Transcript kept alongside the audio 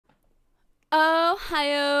Oh,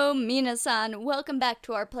 hi-oh, Mina-san. Welcome back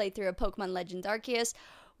to our playthrough of Pokemon Legends Arceus.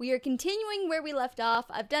 We are continuing where we left off.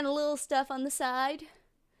 I've done a little stuff on the side.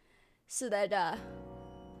 So that,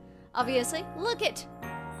 obviously, look it!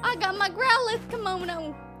 I got my Growlithe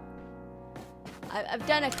kimono! I've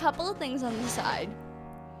done a couple of things on the side.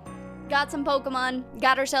 Got some Pokemon,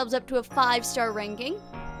 got ourselves up to a 5-star ranking.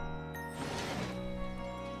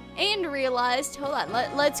 And realized, hold on,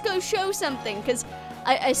 let's go show something, because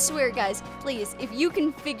I swear, guys, please, if you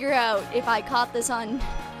can figure out if I caught this on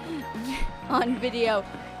video,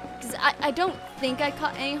 because I don't think I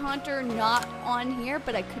caught any Haunter not on here,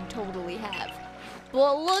 but I could totally have.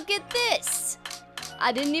 Well, look at this!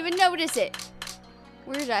 I didn't even notice it.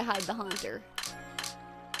 Where did I hide the Haunter?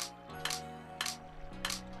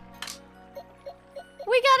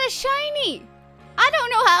 We got a shiny! I don't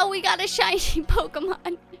know how we got a shiny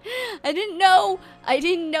Pokemon. I didn't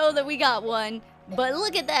know that we got one. But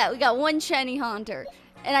look at that, we got one shiny Haunter.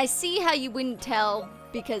 And I see how you wouldn't tell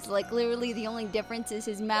because like literally the only difference is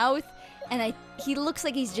his mouth. And he looks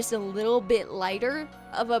like he's just a little bit lighter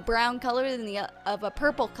of a brown color than of a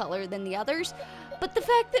purple color than the others. But the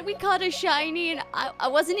fact that we caught a shiny and I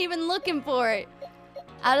wasn't even looking for it.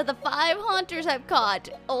 Out of the 5 Haunters I've caught,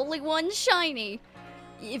 only one shiny.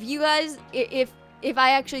 If you guys, if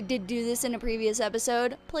I actually did do this in a previous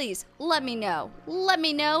episode, please let me know. Let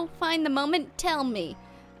me know. Find the moment. Tell me.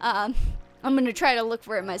 I'm gonna try to look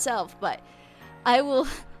for it myself, but I will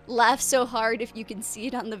laugh so hard if you can see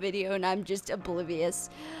it on the video and I'm just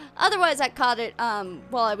oblivious. Otherwise, I caught it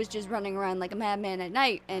while I was just running around like a madman at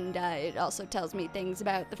night, and it also tells me things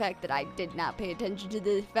about the fact that I did not pay attention to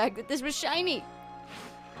the fact that this was shiny.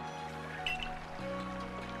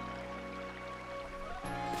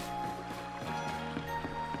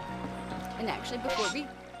 And actually,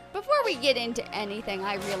 before we get into anything,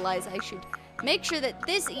 I realize I should make sure that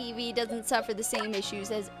this Eevee doesn't suffer the same issues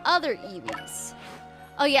as other Eevees.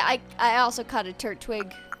 Oh yeah, I also caught a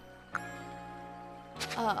Turtwig.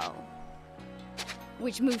 Oh.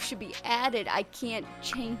 Which move should be added? I can't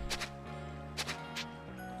change.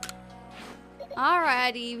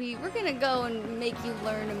 Alright, Eevee, we're gonna go and make you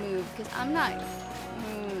learn a move, because I'm not...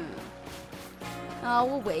 Oh,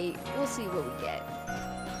 we'll wait. We'll see what we get.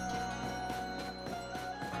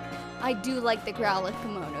 I do like the Growlithe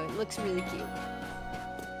kimono. It looks really cute.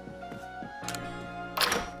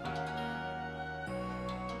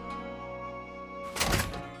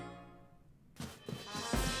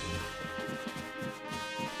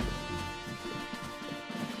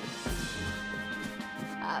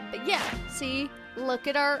 But yeah, see, look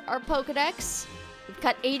at our Pokedex. We've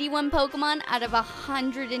got 81 Pokemon out of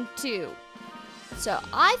 102. So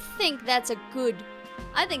I think that's a good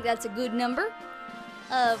number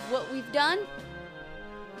of what we've done.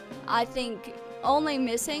 I think only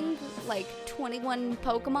missing like 21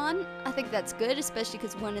 Pokemon. I think that's good, especially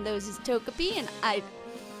because one of those is Togepi, and I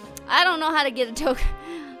don't know how to get a Togepi.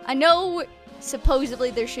 I know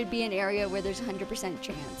supposedly there should be an area where there's 100%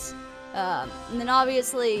 chance. And then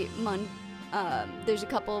obviously there's a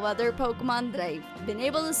couple of other Pokemon that I've been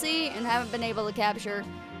able to see and haven't been able to capture.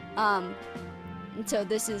 And so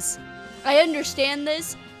this is, I understand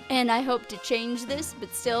this, and I hope to change this,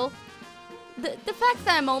 but still, the fact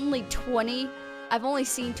that I'm only 20, I've only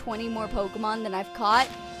seen 20 more Pokemon than I've caught,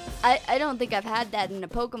 I don't think I've had that in a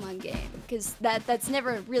Pokemon game, because that's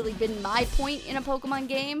never really been my point in a Pokemon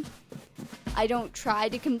game. I don't try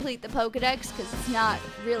to complete the Pokedex, because it's not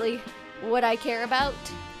really what I care about.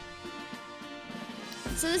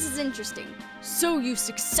 So this is interesting. So you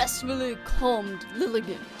successfully calmed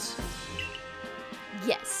Lilligant.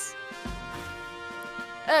 Yes.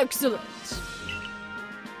 Excellent.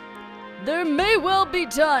 There may well be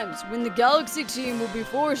times when the Galaxy team will be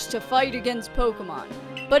forced to fight against Pokemon,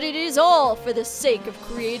 but it is all for the sake of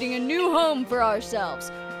creating a new home for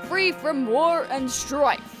ourselves, free from war and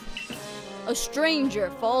strife. A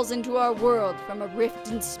stranger falls into our world from a rift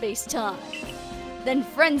in space-time. Then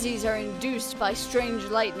frenzies are induced by strange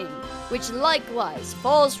lightning, which likewise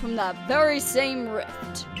falls from that very same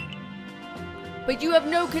rift. But you have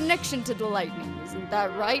no connection to the lightning, isn't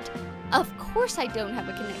that right? Of course I don't have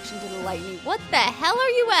a connection to the lightning. What the hell are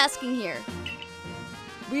you asking here?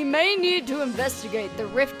 We may need to investigate the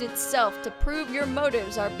rift itself to prove your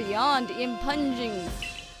motives are beyond impugning.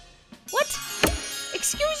 What?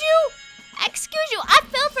 Excuse you? Excuse you, I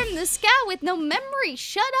fell from the sky with no memory.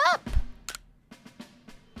 Shut up.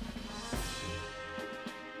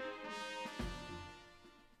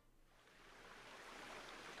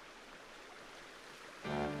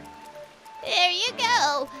 There you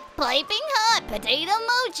go. Piping hot potato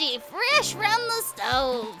mochi fresh from the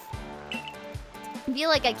stove. I feel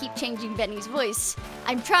like I keep changing Benny's voice.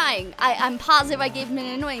 I'm trying. I'm positive I gave him an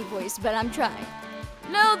annoying voice, but I'm trying.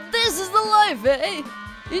 Now this is the life, eh?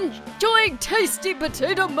 Enjoying tasty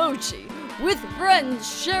potato mochi with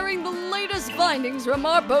friends, sharing the latest findings from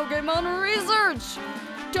our Pokemon research,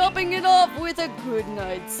 topping it off with a good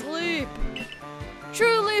night's sleep.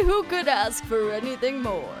 Truly, who could ask for anything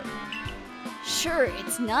more? Sure,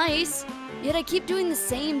 it's nice, yet I keep doing the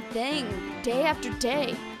same thing, day after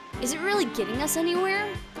day. Is it really getting us anywhere?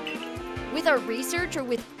 With our research or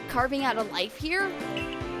with carving out a life here?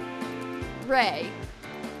 Ray.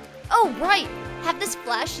 Oh, right! Have this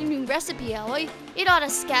flashy new recipe, Alloy. It ought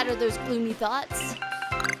to scatter those gloomy thoughts.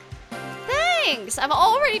 Thanks! I've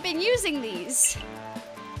already been using these.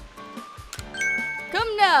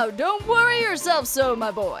 Come now, don't worry yourself so,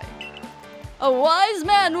 my boy. A wise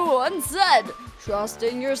man once said, trust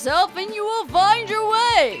in yourself and you will find your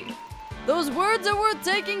way. Those words are worth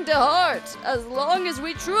taking to heart. As long as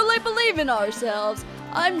we truly believe in ourselves,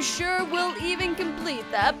 I'm sure we'll even complete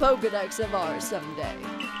that Pokédex of ours someday.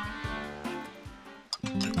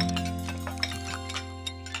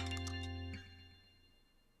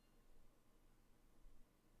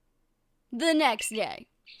 The next day.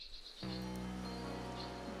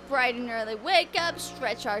 Bright and early wake up,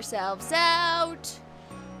 stretch ourselves out.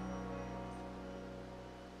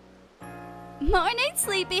 Morning,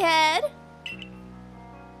 sleepyhead.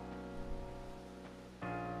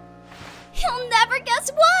 You'll never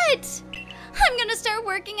guess what! I'm gonna start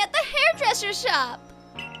working at the hairdresser shop.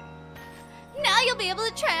 Now you'll be able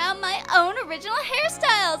to try out my own original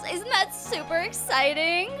hairstyles. Isn't that super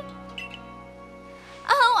exciting?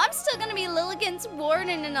 Oh, I'm still gonna be Lilligant's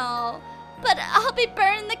warden and all. But I'll be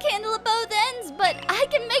burning the candle at both ends, but I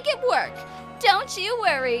can make it work. Don't you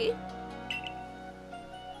worry.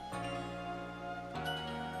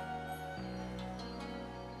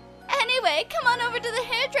 Anyway, come on over to the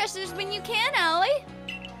hairdressers when you can, Allie.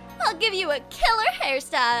 I'll give you a killer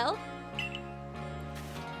hairstyle.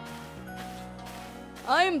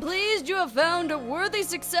 I am pleased you have found a worthy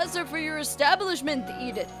successor for your establishment,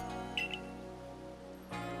 Edith.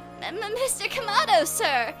 Mr. Kamado,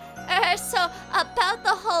 sir. So, about the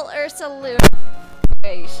whole Ursa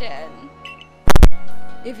situation.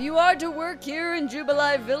 If you are to work here in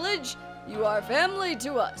Jubilee Village, you are family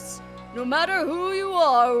to us. No matter who you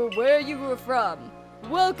are or where you are from,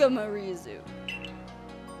 welcome, Arizu.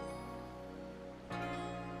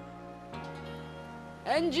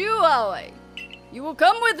 And you, Aoi, you will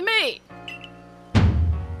come with me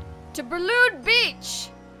to Prelude Beach.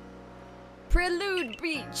 Prelude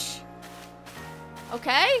Beach.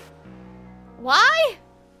 Okay? Why?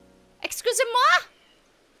 Excusez-moi?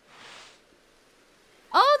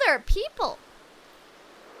 Oh, there are people.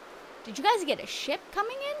 Did you guys get a ship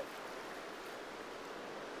coming in?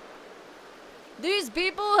 These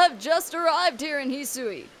people have just arrived here in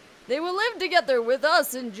Hisui. They will live together with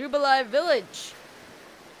us in Jubilee Village.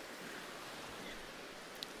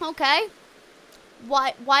 Okay.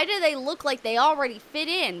 Why do they look like they already fit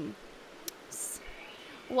in?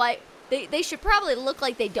 Why? They should probably look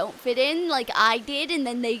like they don't fit in like I did, and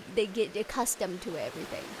then they get accustomed to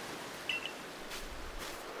everything.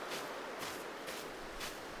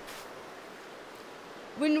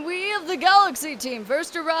 When we of the Galaxy team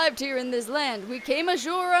first arrived here in this land, we came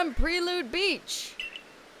ashore on Prelude Beach.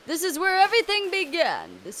 This is where everything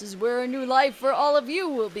began. This is where a new life for all of you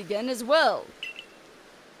will begin as well.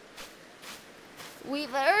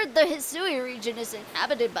 We've heard the Hisui region is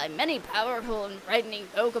inhabited by many powerful and frightening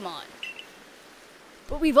Pokemon.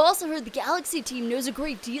 But we've also heard the Galaxy team knows a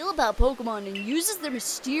great deal about Pokemon and uses their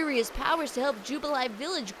mysterious powers to help Jubilee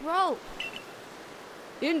Village grow.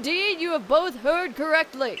 Indeed, you have both heard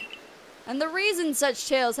correctly. And the reason such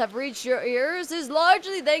tales have reached your ears is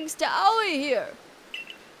largely thanks to Aoi here,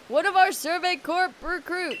 one of our Survey Corp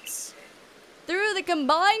recruits. Through the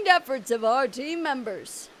combined efforts of our team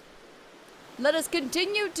members, let us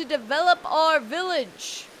continue to develop our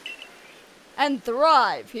village and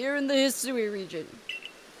thrive here in the Hisui region.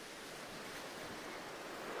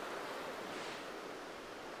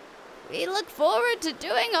 We look forward to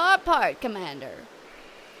doing our part, Commander.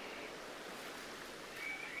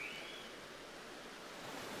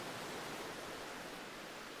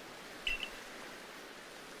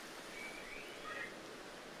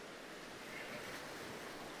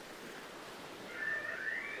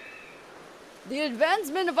 The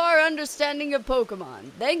advancement of our understanding of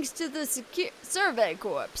Pokemon, thanks to the Survey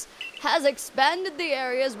Corps, has expanded the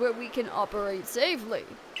areas where we can operate safely.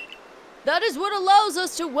 That is what allows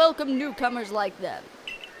us to welcome newcomers like them.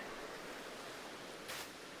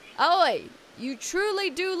 Aoi, you truly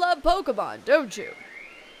do love Pokemon, don't you?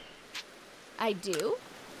 I do?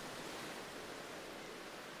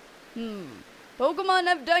 Pokemon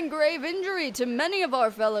have done grave injury to many of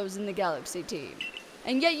our fellows in the Galaxy team.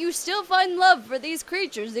 And yet you still find love for these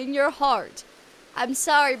creatures in your heart. I'm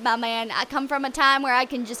sorry, my man. I come from a time where I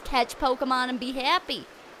can just catch Pokemon and be happy.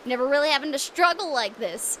 Never really having to struggle like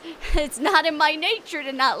this. It's not in my nature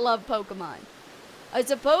to not love Pokemon. I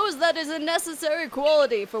suppose that is a necessary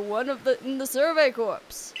quality for one in the Survey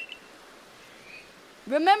Corps.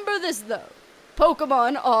 Remember this, though.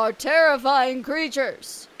 Pokemon are terrifying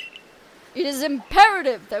creatures. It is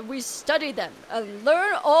imperative that we study them and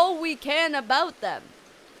learn all we can about them,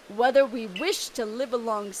 whether we wish to live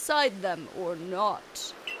alongside them or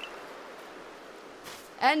not.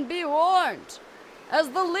 And be warned, as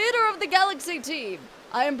the leader of the Galaxy team,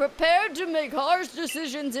 I am prepared to make harsh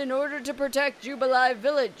decisions in order to protect Jubilee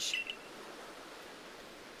Village.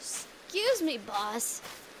 Excuse me, boss.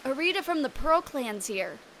 Arita from the Pearl Clan's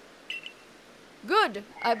here. Good.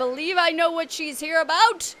 I believe I know what she's here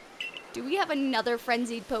about. Do we have another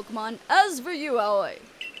frenzied Pokemon? As for you, Aoi,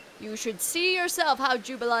 you should see yourself how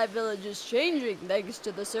Jubilee Village is changing thanks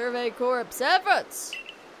to the Survey Corps' efforts.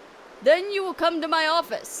 Then you will come to my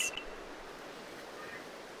office.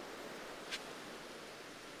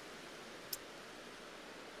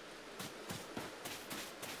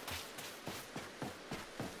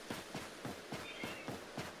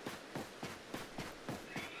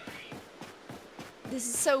 This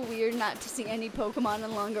is so weird not to see any Pokemon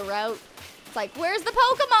along a route. It's like, where's the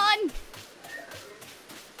Pokemon?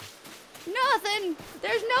 Nothing.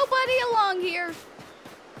 There's nobody along here.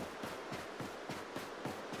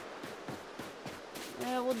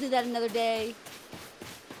 We'll do that another day.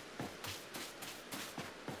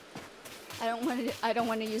 I don't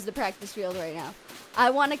want to use the practice field right now. I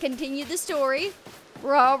want to continue the story.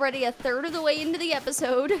 We're already a third of the way into the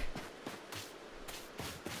episode.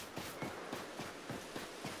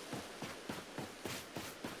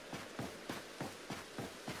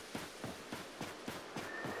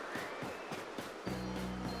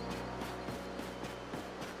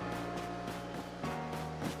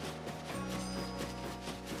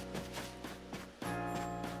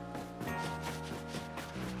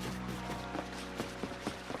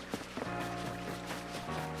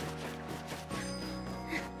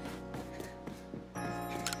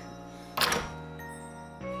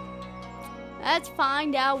 Let's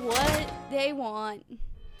find out what they want.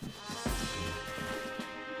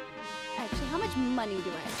 Actually, how much money do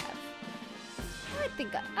I have?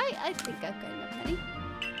 I think I've got enough money.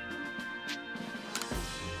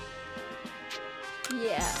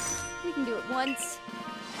 Yeah, we can do it once.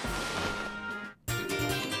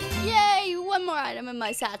 Yay, one more item in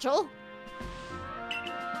my satchel.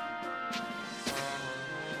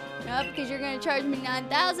 No, because you're gonna charge me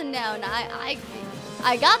 9,000 now, and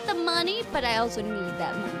I got the money, but I also need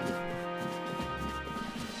that money.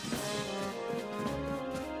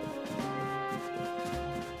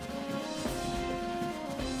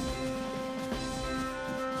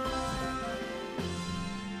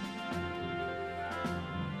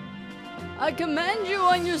 I commend you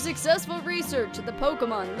on your successful research of the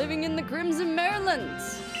Pokemon living in the Crimson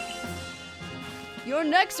Marylands. Your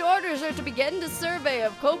next orders are to begin the survey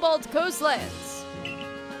of Cobalt Coastlands.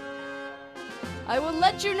 I will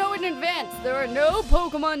let you know in advance there are no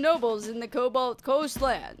Pokemon nobles in the Cobalt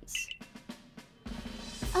Coastlands.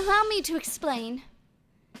 Allow me to explain.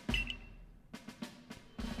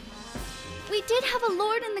 We did have a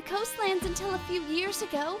lord in the Coastlands until a few years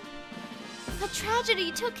ago. A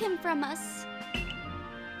tragedy took him from us. I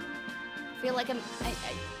feel like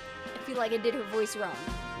I did her voice wrong.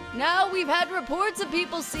 Now we've had reports of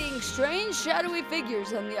people seeing strange shadowy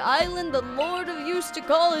figures on the island the Lord used to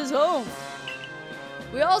call his home.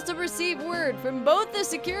 We also received word from both the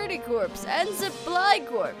Security Corps and Supply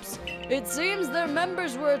Corps. It seems their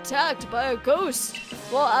members were attacked by a ghost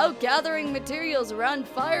while out gathering materials around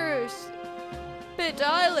Fire Pit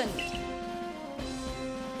Island.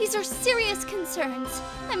 These are serious concerns,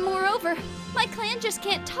 and moreover, my clan just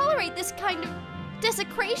can't tolerate this kind of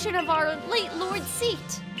desecration of our late lord's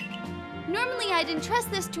seat. Normally I'd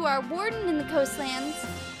entrust this to our warden in the Coastlands,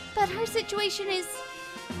 but her situation is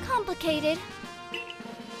complicated.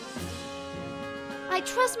 I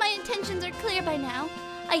trust my intentions are clear by now.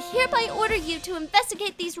 I hereby order you to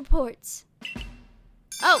investigate these reports.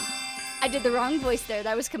 Oh, I did the wrong voice there.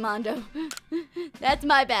 That was Commando. That's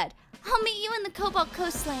my bad. I'll meet you in the Cobalt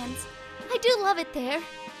Coastlands. I do love it there.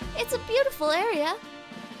 It's a beautiful area.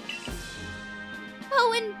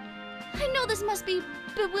 Oh, and I know this must be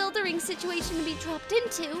a bewildering situation to be dropped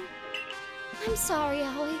into. I'm sorry,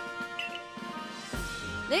 Aoi.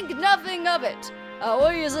 Think nothing of it.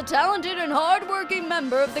 Aoi is a talented and hard-working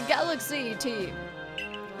member of the Galaxy team.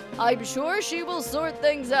 I'm sure she will sort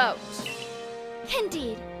things out.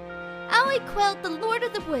 Indeed. Aoi quelled the Lord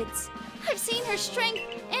of the Woods. I've seen her strength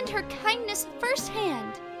and her kindness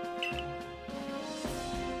firsthand.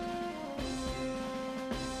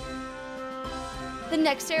 The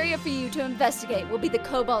next area for you to investigate will be the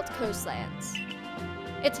Cobalt Coastlands.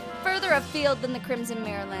 It's further afield than the Crimson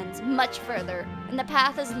Merelands, much further, and the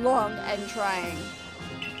path is long and trying.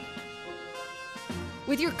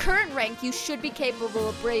 With your current rank, you should be capable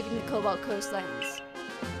of braving the Cobalt Coastlands.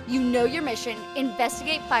 You know your mission: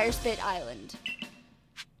 investigate Firespit Island.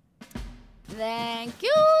 Thank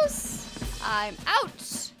yous! I'm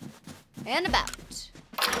out and about.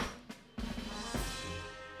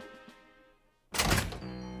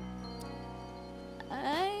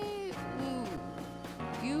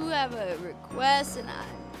 You have a request and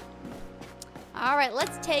Alright,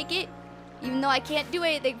 let's take it. Even though I can't do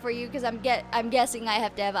anything for you because I'm guessing I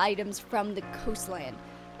have to have items from the coastland.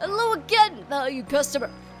 Hello again, valued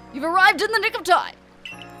customer. You've arrived in the nick of time.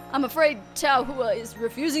 I'm afraid Tao Hua is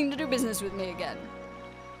refusing to do business with me again.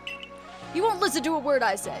 He won't listen to a word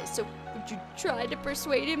I say, so would you try to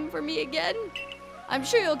persuade him for me again? I'm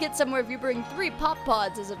sure you'll get somewhere if you bring 3 pop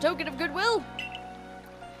pods as a token of goodwill.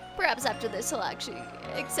 Perhaps after this he'll actually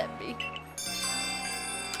accept me.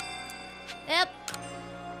 Yep.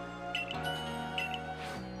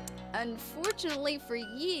 Unfortunately for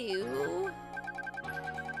you,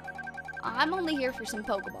 I'm only here for some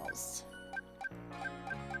Pokeballs.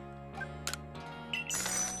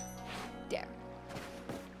 There.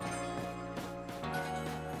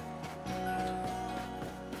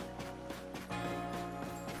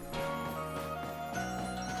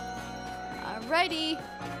 Alrighty.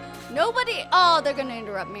 Nobody. Oh, they're gonna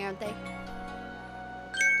interrupt me, aren't they?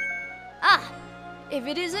 Ah, if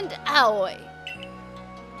it isn't Aoi.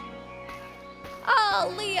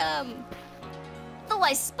 Oh, Liam. Though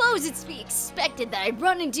I suppose it's to be expected that I'd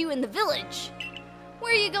run into you in the village.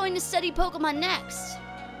 Where are you going to study Pokemon next?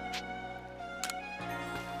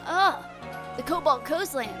 Oh, the Cobalt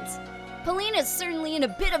Coastlands. Polina's certainly in a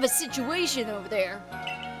bit of a situation over there.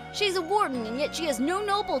 She's a warden, and yet she has no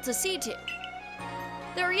noble to see to.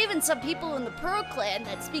 There are even some people in the Pearl clan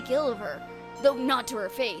that speak ill of her, though not to her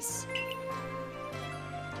face.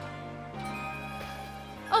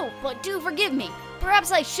 Oh, but do forgive me.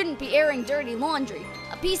 Perhaps I shouldn't be airing dirty laundry.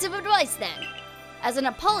 A piece of advice, then. As an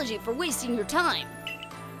apology for wasting your time.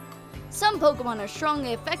 Some Pokemon are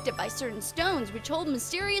strongly affected by certain stones which hold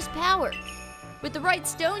mysterious power. With the right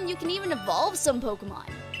stone, you can even evolve some Pokemon.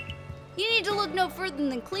 You need to look no further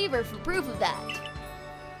than Cleaver for proof of that.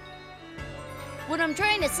 What I'm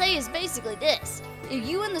trying to say is basically this. If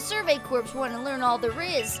you and the Survey Corps want to learn all there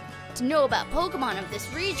is to know about Pokemon of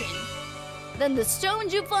this region, then the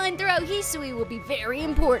stones you find throughout Hisui will be very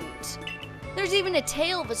important. There's even a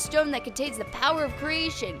tale of a stone that contains the power of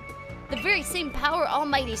creation, the very same power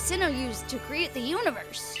Almighty Sinnoh used to create the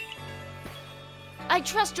universe. I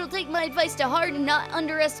trust you'll take my advice to heart and not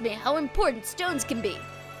underestimate how important stones can be.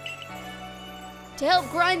 To help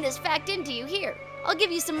grind this fact into you here, I'll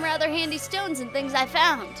give you some rather handy stones and things I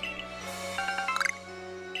found.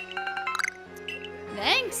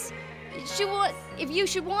 Thanks. If you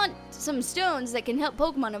should want some stones that can help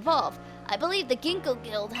Pokemon evolve, I believe the Ginkgo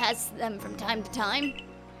Guild has them from time to time.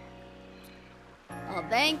 Well,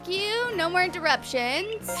 thank you. No more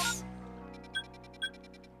interruptions.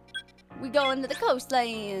 We go into the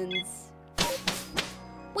coastlands.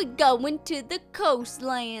 We go into the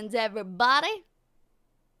coastlands, everybody.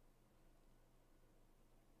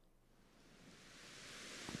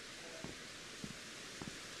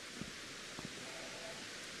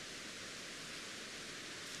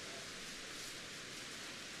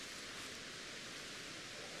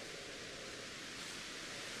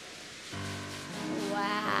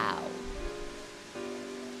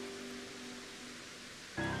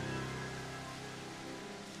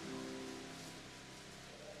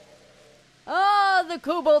 The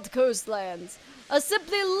Cobalt Coastlands, a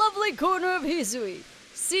simply lovely corner of Hisui,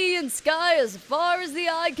 sea and sky as far as the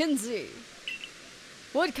eye can see.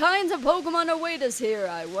 What kinds of Pokemon await us here,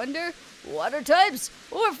 I wonder? Water types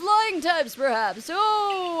or flying types, perhaps?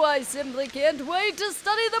 Oh, I simply can't wait to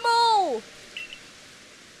study them all!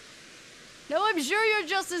 Now, I'm sure you're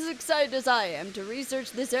just as excited as I am to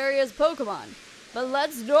research this area's Pokemon, but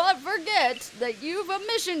let's not forget that you've a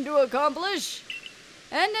mission to accomplish.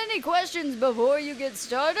 And any questions before you get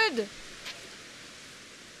started?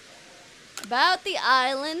 About the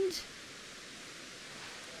island?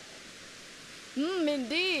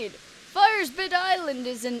 Indeed. Firespit Island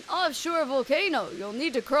is an offshore volcano. You'll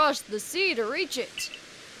need to cross the sea to reach it.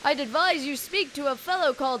 I'd advise you speak to a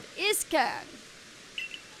fellow called Iscan.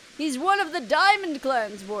 He's one of the Diamond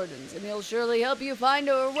Clan's wardens, and he'll surely help you find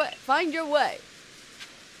your way.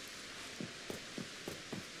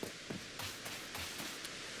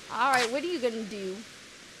 Alright, what are you gonna do?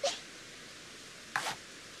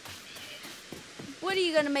 What are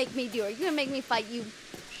you gonna make me do? Are you gonna make me fight you?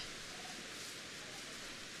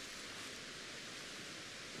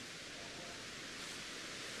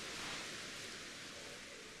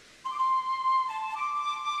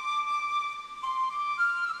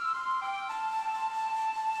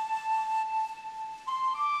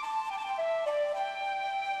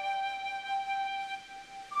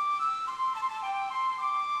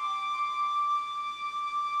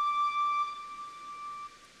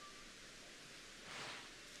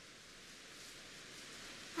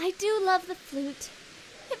 I do love the flute.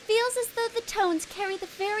 It feels as though the tones carry the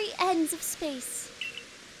very ends of space.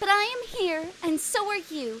 But I am here, and so are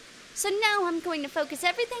you. So now I'm going to focus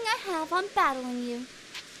everything I have on battling you.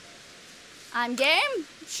 I'm game?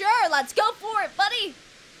 Sure, let's go for it, buddy!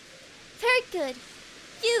 Very good.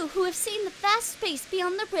 You who have seen the vast space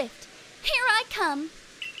beyond the rift, here I come.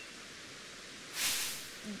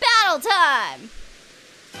 Battle time!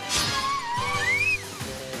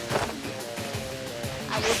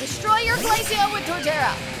 I will destroy your Glacio with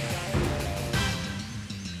Torterra.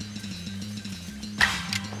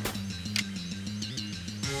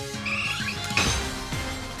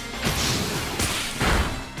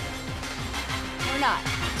 Or not.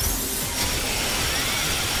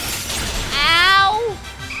 Ow!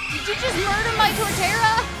 Did you just murder my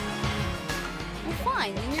Torterra? Well,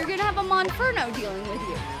 fine, then you're gonna have a Monferno dealing with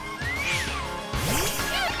you.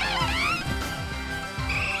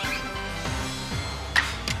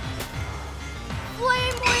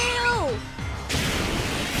 Flame wheel!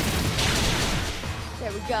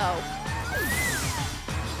 There we go.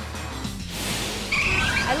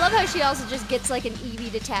 I love how she also just gets like an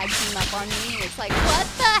Eevee to tag team up on me. It's like, what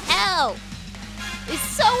the hell? It's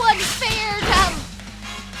so unfair to have...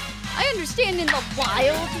 I understand in the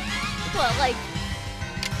wild, but like,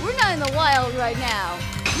 we're not in the wild right now.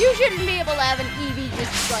 You shouldn't be able to have an Eevee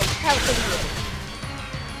just like helping you.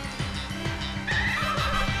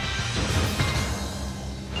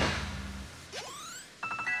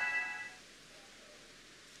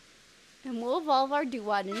 And we'll evolve our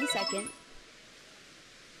Duat in a second.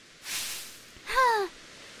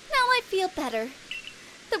 Now I feel better.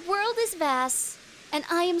 The world is vast, and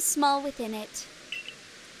I am small within it.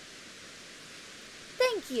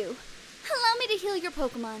 Thank you. Allow me to heal your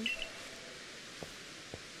Pokemon.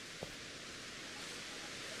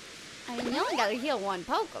 I mean, you only gotta heal one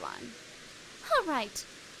Pokemon. All right.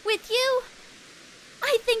 With you,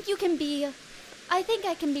 I think I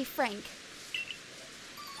can be frank.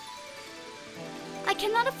 I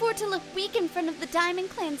cannot afford to look weak in front of the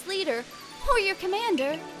Diamond Clan's leader or your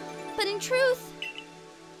commander, but in truth,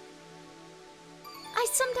 I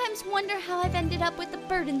sometimes wonder how I've ended up with the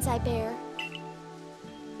burdens I bear.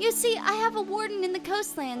 You see, I have a warden in the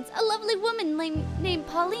Coastlands, a lovely woman named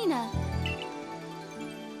Paulina.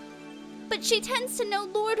 But she tends to no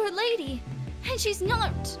lord or lady, and she's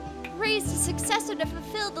not raised a successor to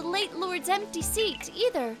fulfill the late lord's empty seat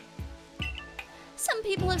either. Some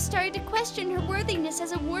people have started to question her worthiness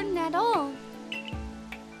as a warden at all.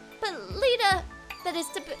 But Lena, that is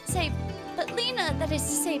to say Paulina,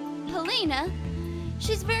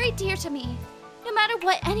 she's very dear to me, no matter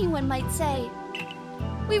what anyone might say.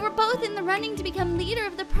 We were both in the running to become leader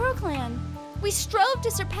of the Pearl Clan. We strove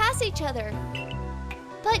to surpass each other.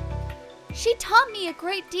 But she taught me a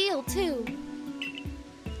great deal, too.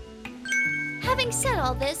 Having said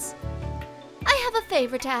all this, I have a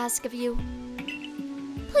favor to ask of you.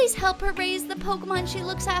 Please help her raise the Pokemon she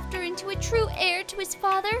looks after into a true heir to his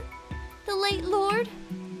father, the late Lord.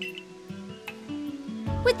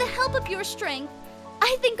 With the help of your strength,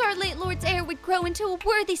 I think our late Lord's heir would grow into a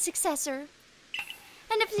worthy successor.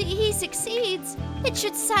 And if he succeeds, it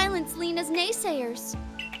should silence Lena's naysayers.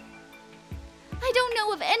 I don't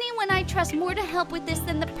know of anyone I trust more to help with this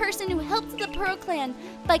than the person who helped the Pearl Clan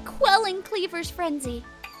by quelling Cleaver's frenzy.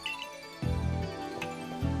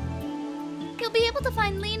 You'll be able to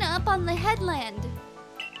find Lena up on the headland.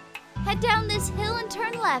 Head down this hill and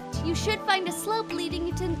turn left. You should find a slope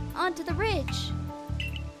leading onto the ridge.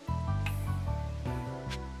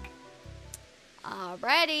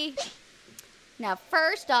 Alrighty. Now,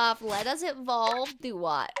 first off, let us evolve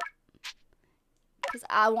Duat. Because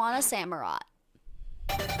I want a Samurott.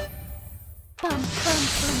 bum bum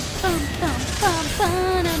bum bum bum bum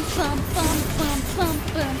bum bum bum bum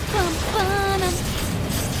bum bum bum.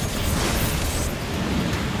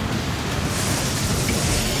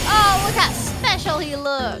 Oh, look how special he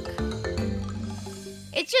look.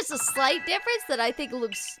 It's just a slight difference that I think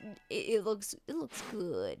looks it looks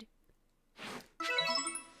good.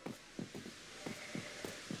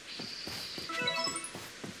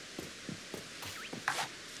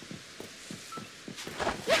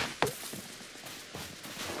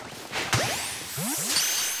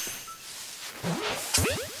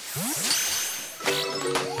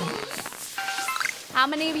 How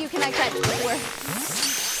many of you can I catch before?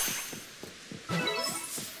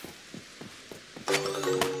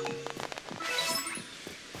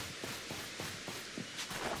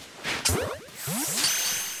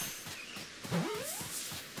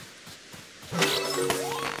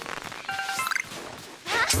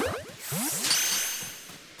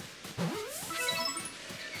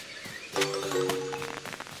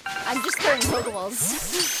 I'm just throwing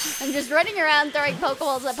Pokeballs. I'm just running around throwing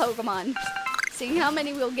Pokeballs at Pokemon. Seeing how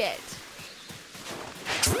many we'll get.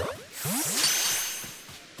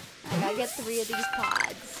 I gotta get 3 of these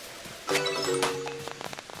pods.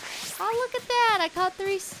 Oh, look at that! I caught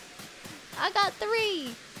 3. I got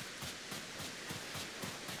 3.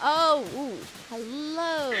 Oh, ooh,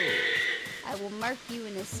 hello. I will mark you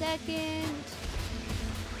in a second.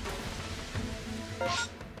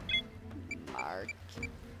 Mark.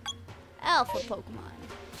 Alpha Pokemon.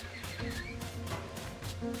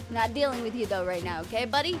 Not dealing with you though right now, okay,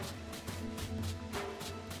 buddy?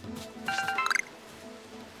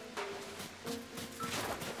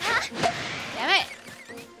 Damn it!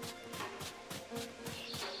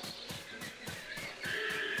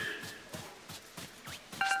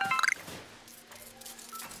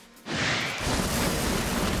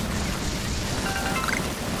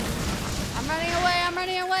 I'm running away, I'm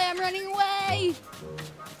running away, I'm running away!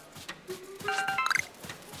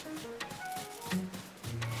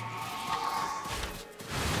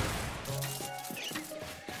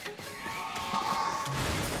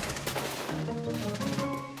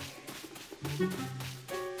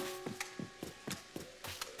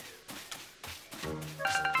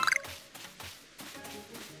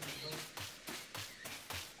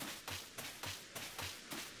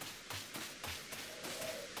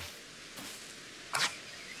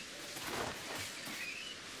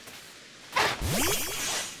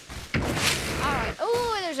 Alright,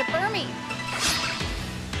 oh, there's a Burmy.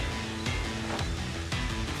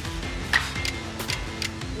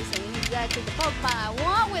 This ain't exactly the Pokemon I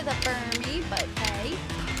want with a Burmy, but hey.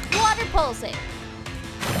 Water Pulsing.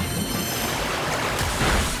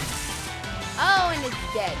 Oh, and it's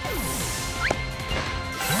dead.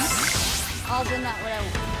 Also not what I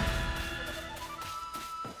want.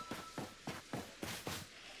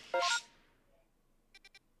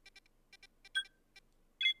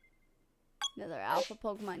 Another Alpha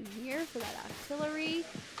Pokemon here for that Auxiliary.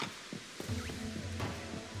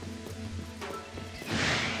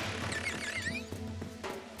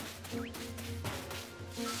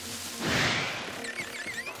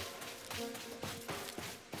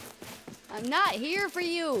 I'm not here for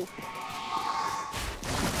you.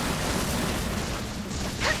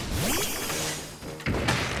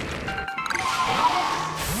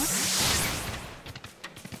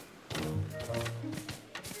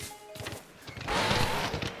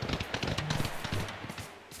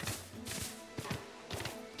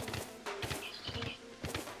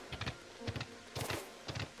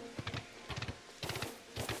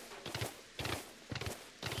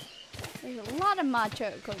 There's a lot of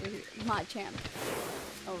Machamp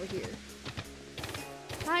over here.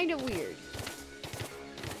 Kinda weird.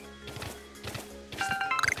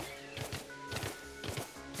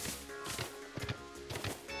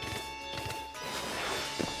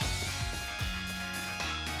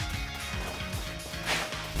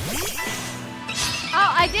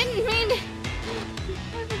 Oh, I didn't mean to.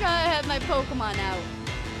 I forgot I had my Pokemon out.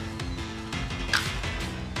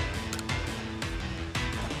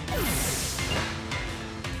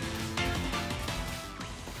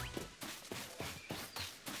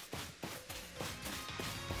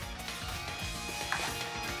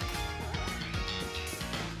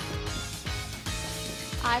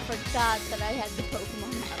 I forgot that I had the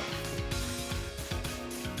Pokemon out.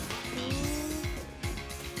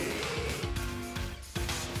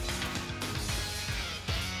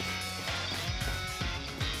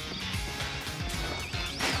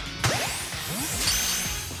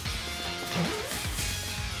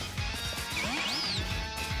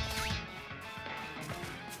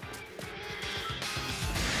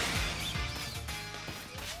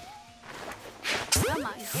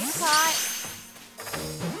 Come on, get caught.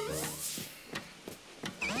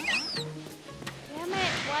 Damn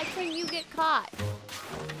it, why couldn't you get caught?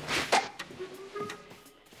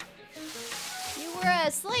 You were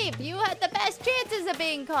asleep. You had the best chances of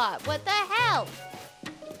being caught. What the hell?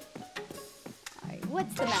 Alright,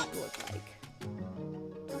 what's the map look like?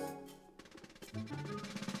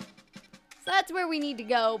 So that's where we need to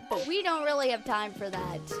go, but we don't really have time for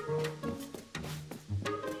that.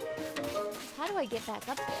 How do I get back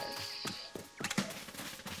up there?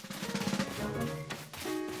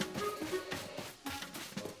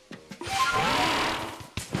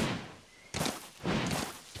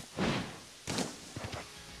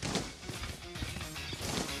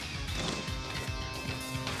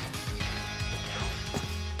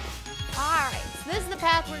 Alright, so this is the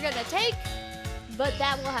path we're gonna take, but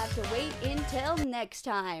that will have to wait until next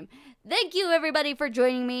time. Thank you everybody for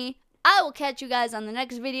joining me. I will catch you guys on the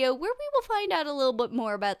next video where we will find out a little bit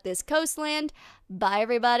more about this coastland. Bye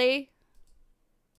everybody.